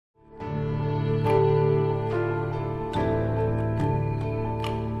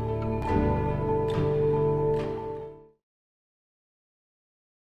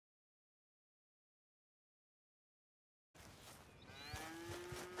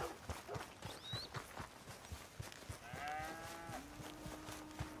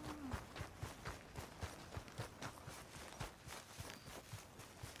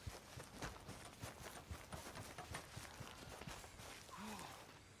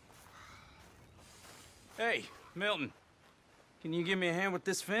Hey, Milton. Can you give me a hand with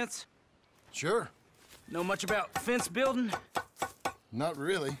this fence? Sure. Know much about fence building? Not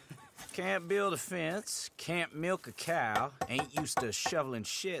really. Can't build a fence, can't milk a cow, ain't used to shoveling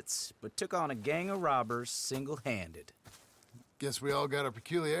shits, but took on a gang of robbers single-handed. Guess we all got our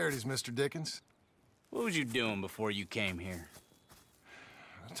peculiarities, Mr. Dickens. What was you doing before you came here?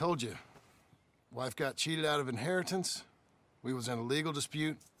 I told you. Wife got cheated out of inheritance. We was in a legal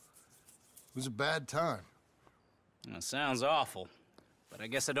dispute. It was a bad time. That sounds awful, but I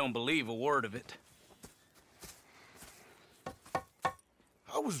guess I don't believe a word of it.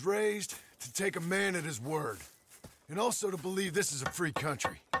 I was raised to take a man at his word, and also to believe this is a free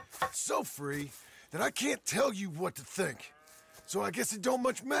country. So free that I can't tell you what to think. So I guess it don't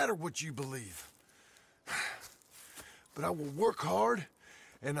much matter what you believe. But I will work hard,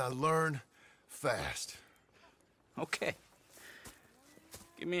 and I learn fast. Okay.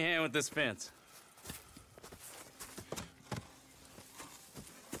 Give me a hand with this fence.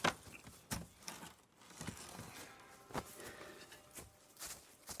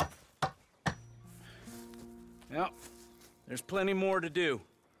 Yep, there's plenty more to do.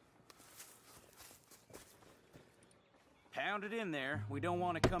 Pound it in there. We don't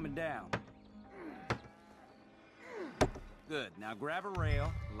want it coming down. Good. Now grab a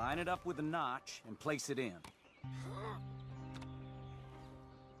rail, line it up with a notch, and place it in.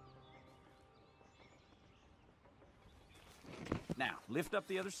 Now, lift up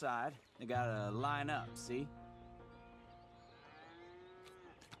the other side. They gotta line up, see?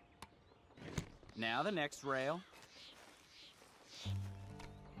 Now the next rail.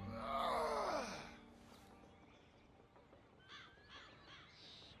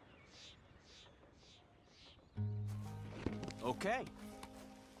 Okay.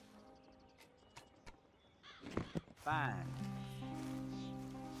 Fine.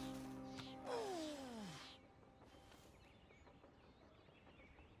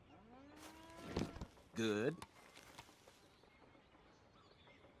 Good.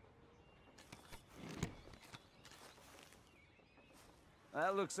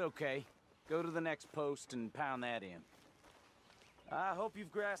 That looks okay. Go to the next post and pound that in. I hope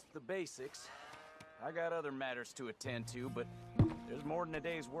you've grasped the basics. I got other matters to attend to, but there's more than a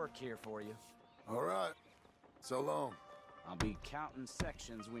day's work here for you. All right. So long. I'll be counting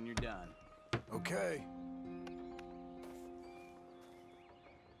sections when you're done. Okay.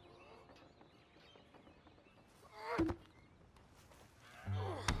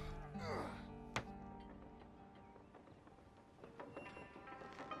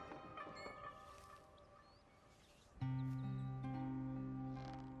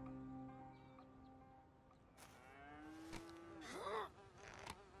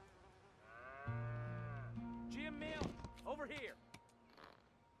 Over here.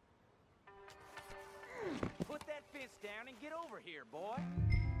 Put that fence down and get over here, boy.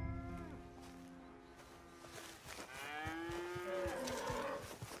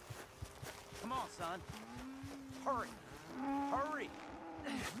 Come on, son. Hurry. Hurry.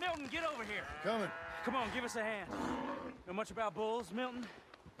 Milton, get over here. Coming. Come on, give us a hand. Know much about bulls, Milton?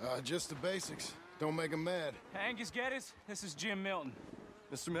 Just the basics. Don't make 'em mad. Angus Geddes, this is Jim Milton.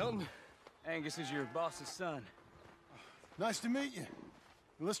 Mr. Milton? Angus is your boss's son. Nice to meet you.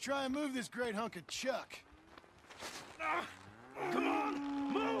 Let's try and move this great hunk of chuck. Come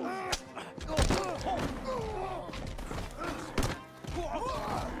on, move!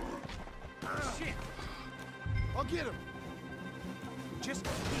 Shit! I'll get him. Just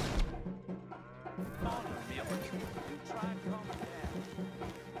keep on him, Milton. Try and calm him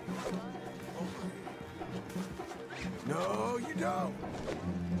down. No, you don't.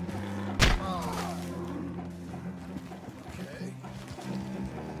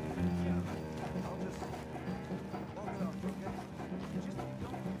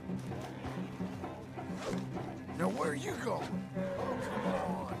 Now, where are you going? Oh, come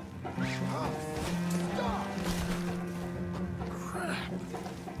on. Oh, stop. Crap.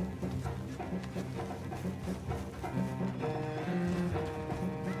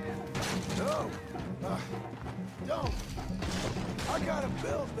 No. Don't. I gotta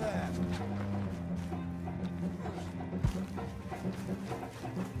build that.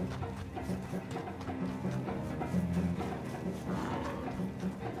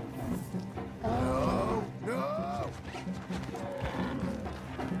 No. No.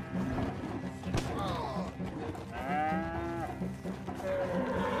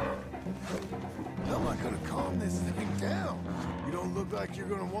 How am I gonna calm this thing down? You don't look like you're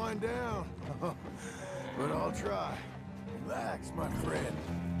gonna wind down. But I'll try. Relax, my friend.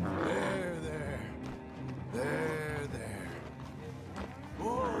 There, there. There, there.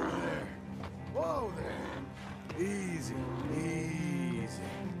 Whoa there. Whoa there.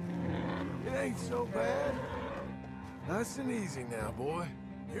 ain't so bad. Nice and easy now, boy.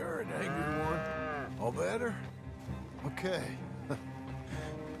 You're an angry one. All better? Okay.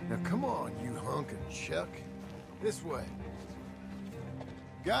 Now come on, you hunk of chuck. This way.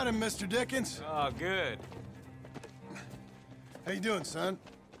 Got him, Mr. Dickens. Oh, good. How you doing, son?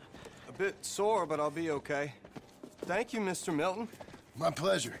 A bit sore, but I'll be okay. Thank you, Mr. Milton. My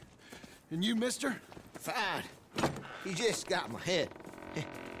pleasure. And you, mister? Fine. He just got my head.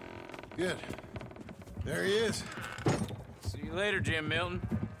 Good. There he is. See you later, Jim Milton.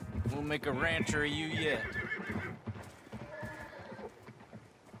 We'll make a rancher of you yet.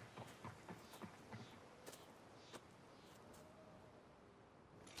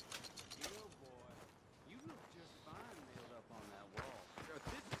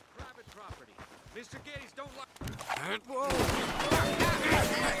 Mr. Geddes, don't like...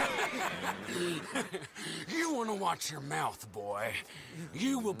 You want to watch your mouth, boy.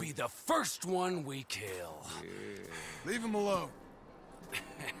 You will be the first one we kill. Leave him alone.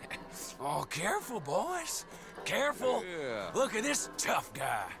 Oh, careful, boys. Careful. Look at this tough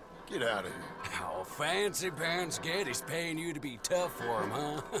guy. Get out of here. Oh, fancy pants Geddes paying you to be tough for him,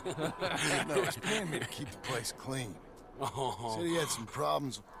 huh? No, he's paying me to keep the place clean. Oh. Said he had some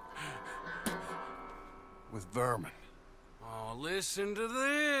problems with vermin. Oh, listen to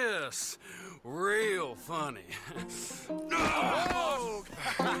this. Real funny. Oh!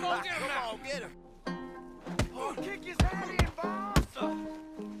 Come on, get him! Oh, kick his head in, boss!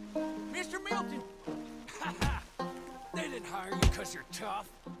 Mr. Milton! They didn't hire you because you're tough.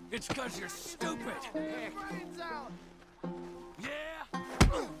 It's because you're stupid. Yeah?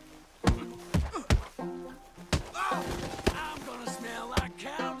 I'm gonna smell like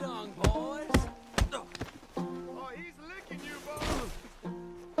cow dung, boys. Oh, he's licking you, boss.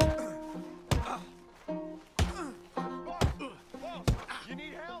 Boss, you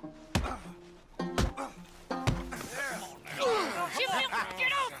need help?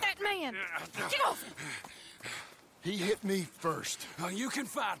 Get off that man! Get off him! He hit me first. Oh, you can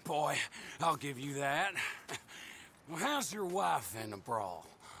fight, boy. I'll give you that. Well, how's your wife in the brawl?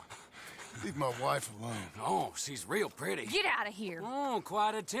 Leave my wife alone. Oh, she's real pretty. Get out of here! Oh,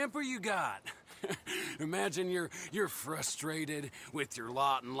 quite a temper you got. Imagine you're frustrated with your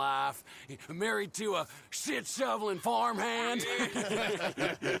lot in life, married to a shit-shoveling farmhand.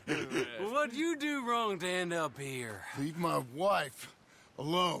 What'd you do wrong to end up here? Leave my wife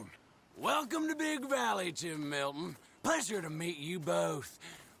alone. Welcome to Big Valley, Jim Milton. Pleasure to meet you both.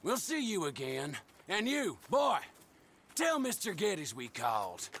 We'll see you again. And you, boy, tell Mr. Geddes we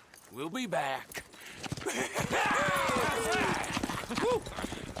called. We'll be back.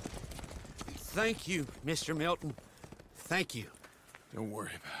 Thank you, Mr. Milton. Thank you. Don't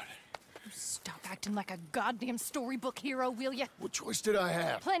worry about it. Stop acting like a goddamn storybook hero, will ya? What choice did I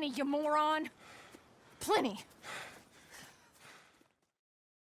have? Plenty, you moron. Plenty.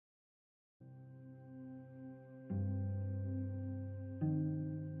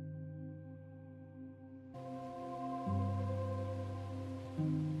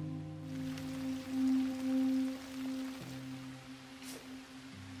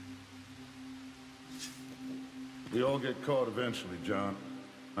 We all get caught eventually, John.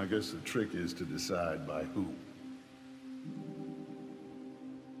 I guess the trick is to decide by who.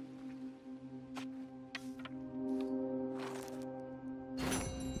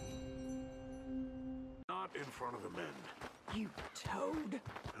 Not in front of the men. You toad.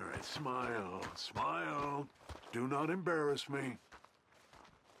 All right, smile, smile. Do not embarrass me.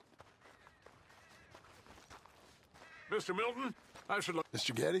 Mr. Milton, I should look...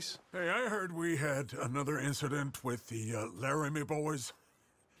 Mr. Geddes? Hey, I heard we had another incident with the Laramie boys.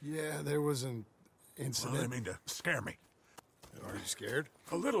 Yeah, there was an Well, incident. I mean to scare me. Are you scared?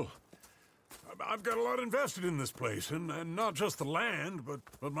 A little. I've got a lot invested in this place, and not just the land, but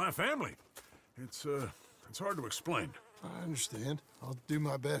my family. It's hard to explain. I understand. I'll do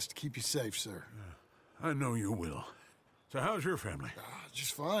my best to keep you safe, sir. I know you will. So how's your family?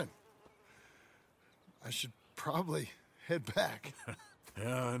 Just fine. I should probably head back.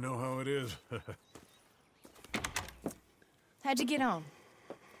 Yeah, I know how it is. How'd you get on?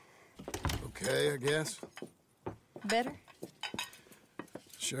 Okay, I guess. Better?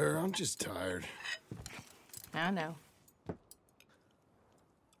 Sure, I'm just tired. I know.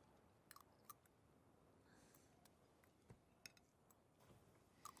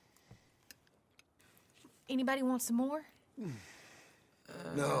 Anybody want some more?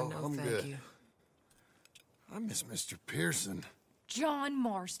 No, I'm thank good. you. I miss Mr. Pearson. John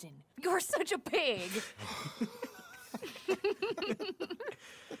Marston, you're such a pig.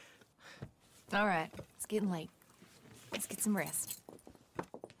 All right, it's getting late. Let's get some rest.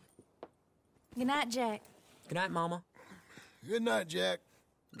 Good night, Jack. Good night, Mama. Good night, Jack.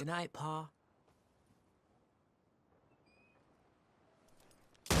 Good night, Pa.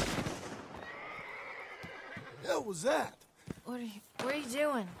 Hell was that? What are you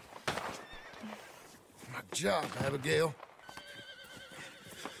doing? My job, Abigail.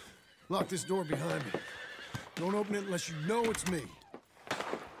 Lock this door behind me. Don't open it unless you know it's me.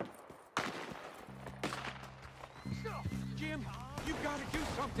 Stop! Jim, you gotta do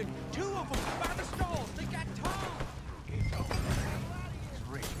something. Two of them by the stalls. They got Tom. It's over. This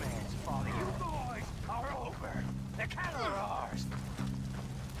rich man's fault. You boys are over. The cattle are ours.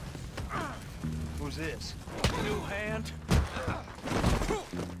 Who's this? New hand?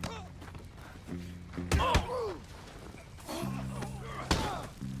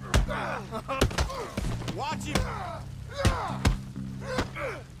 Watch him!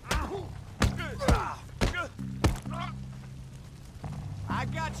 I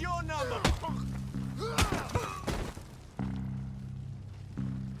got your number!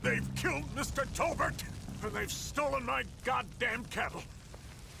 They've killed Mr. Tolbert, and they've stolen my goddamn cattle.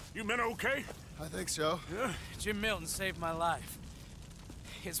 You men okay? I think so. Yeah? Jim Milton saved my life.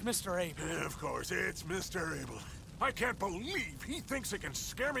 It's Mr. Abel. Yeah, of course, it's Mr. Abel. I can't believe he thinks he can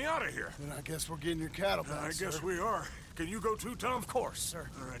scare me out of here. Then I guess we're getting your cattle back, I guess sir. we are. Can you go too, Tom? Of course, sir.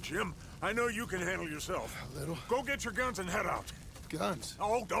 All right, Jim. I know you can handle yourself. A little. Go get your guns and head out. Guns?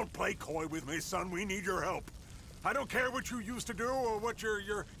 Oh, don't play coy with me, son. We need your help. I don't care what you used to do or what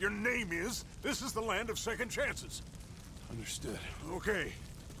your name is. This is the land of second chances. Understood. Okay.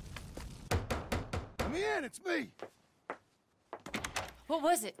 Let me in, it's me! What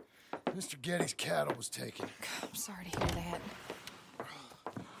was it? Mr. Getty's cattle was taken. I'm sorry to hear that.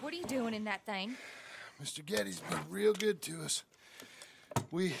 What are you doing in that thing? Mr. Getty's been real good to us.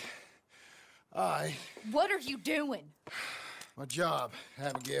 What are you doing? My job,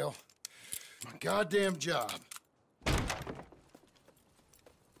 Abigail. My goddamn job.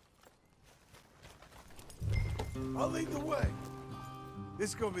 I'll lead the way. This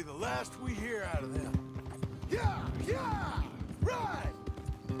is gonna be the last we hear out of them. Yeah! Right!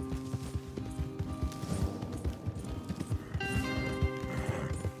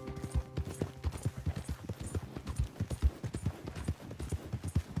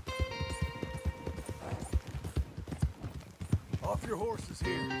 Off your horses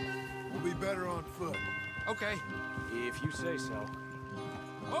here. We'll be better on foot. Okay. If you say so.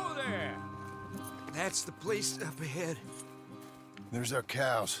 Oh, there! That's the place up ahead. There's our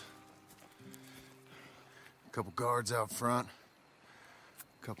cows. A couple guards out front.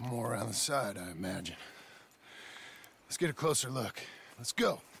 A couple more around the side, I imagine. Let's get a closer look. Let's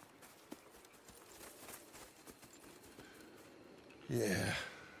go. Yeah,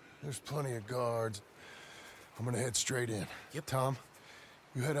 there's plenty of guards. I'm gonna head straight in. Yep. Tom,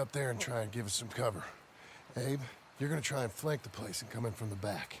 you head up there and try and give us some cover. Abe, you're gonna try and flank the place and come in from the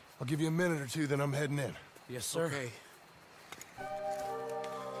back. I'll give you a minute or two, then I'm heading in. Yes, sir. Okay.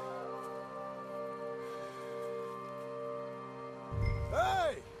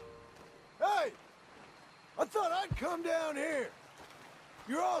 Hey! Hey! I thought I'd come down here.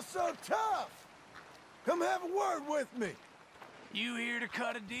 You're all so tough. Come have a word with me. You here to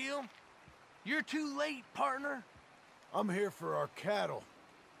cut a deal? You're too late, partner. I'm here for our cattle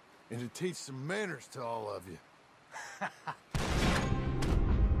and to teach some manners to all of you. I'm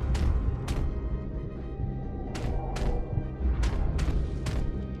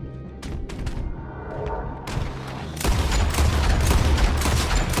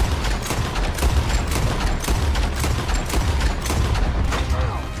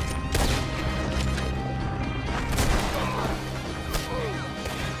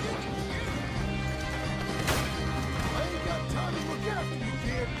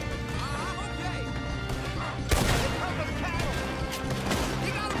okay. Here come the cattle.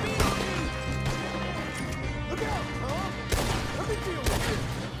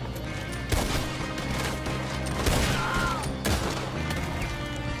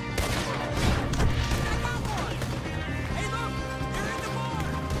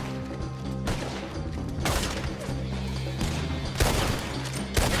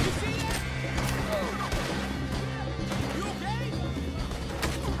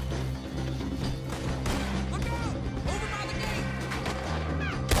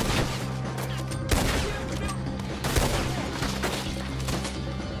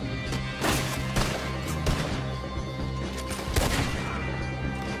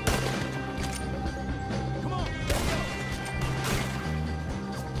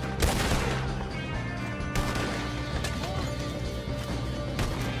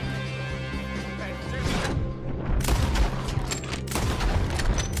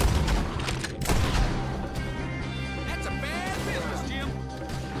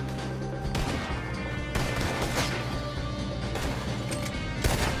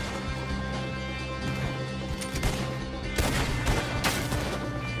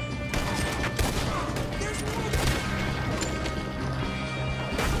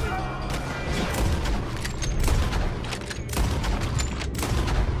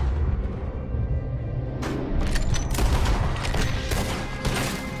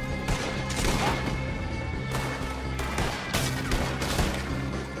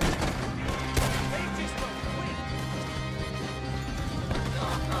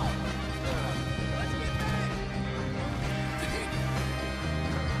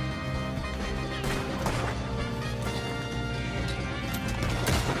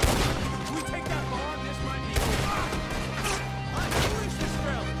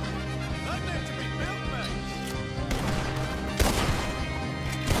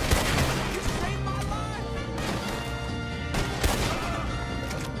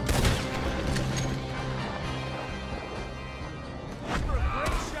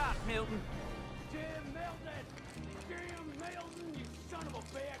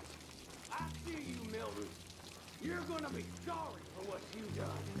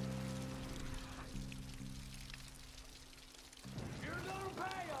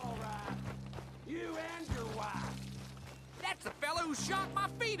 who shot my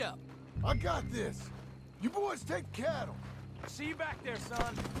feet up. I got this. You boys take cattle. See you back there,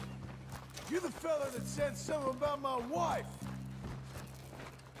 son. You the fella that said something about my wife.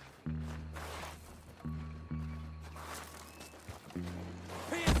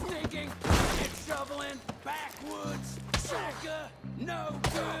 Pit stinking, shit shoveling, backwoods, sucker, no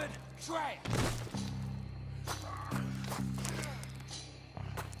good, trash.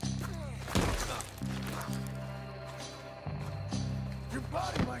 Your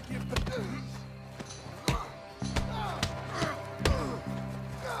body might get better.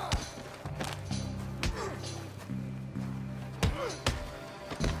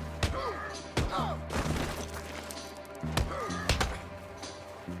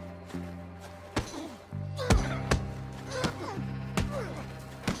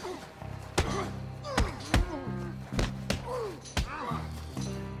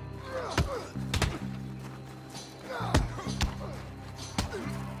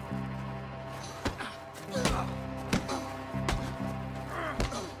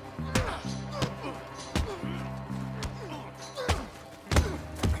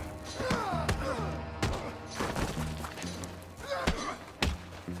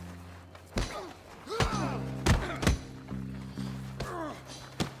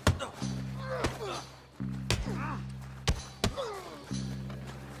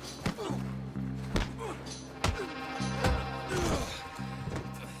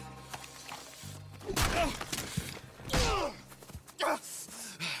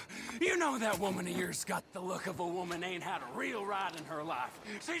 You know that woman of yours got the look of a woman ain't had a real ride in her life.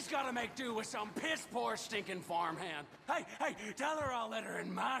 She's gotta make do with some piss-poor stinking farmhand. Hey, tell her I'll let her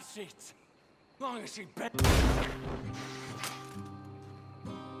in my seats. Long as she bet.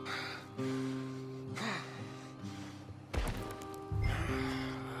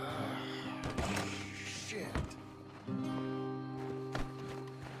 Shit.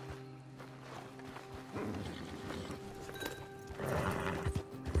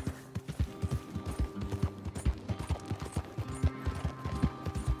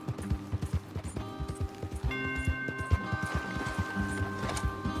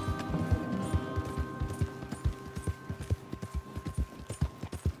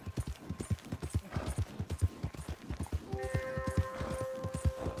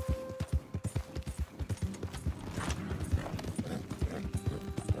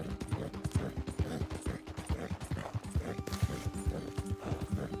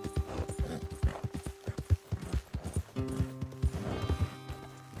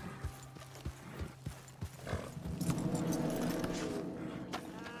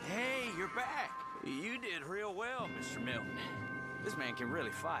 You did real well, Mr. Milton. This man can really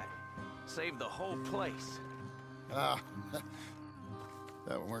fight. Saved the whole place. Ah,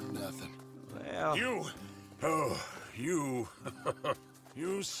 that weren't nothing. Well... You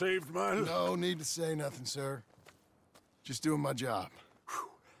you saved my life. No need to say nothing, sir. Just doing my job.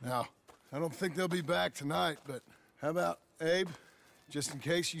 Now, I don't think they'll be back tonight, but how about, Abe? Just in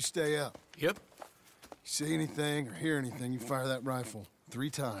case you stay up. Yep. You see anything or hear anything, you fire that rifle 3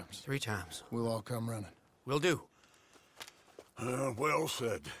 times. 3 times. We'll all come running. Will do. Well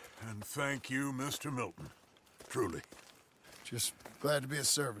said. And thank you, Mr. Milton. Truly. Just glad to be of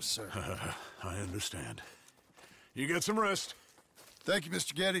service, sir. I understand. You get some rest. Thank you,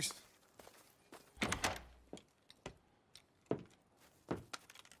 Mr. Geddes.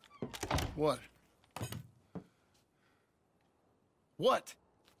 What? What?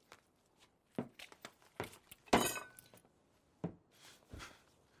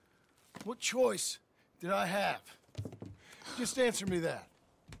 What choice did I have? Just answer me that.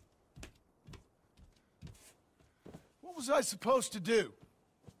 What was I supposed to do?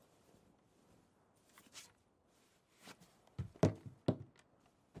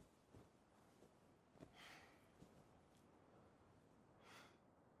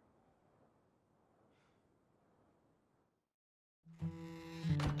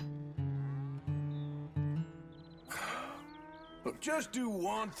 Look, just do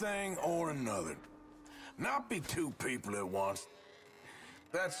one thing or another. Not be 2 people at once.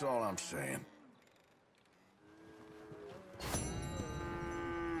 That's all I'm saying.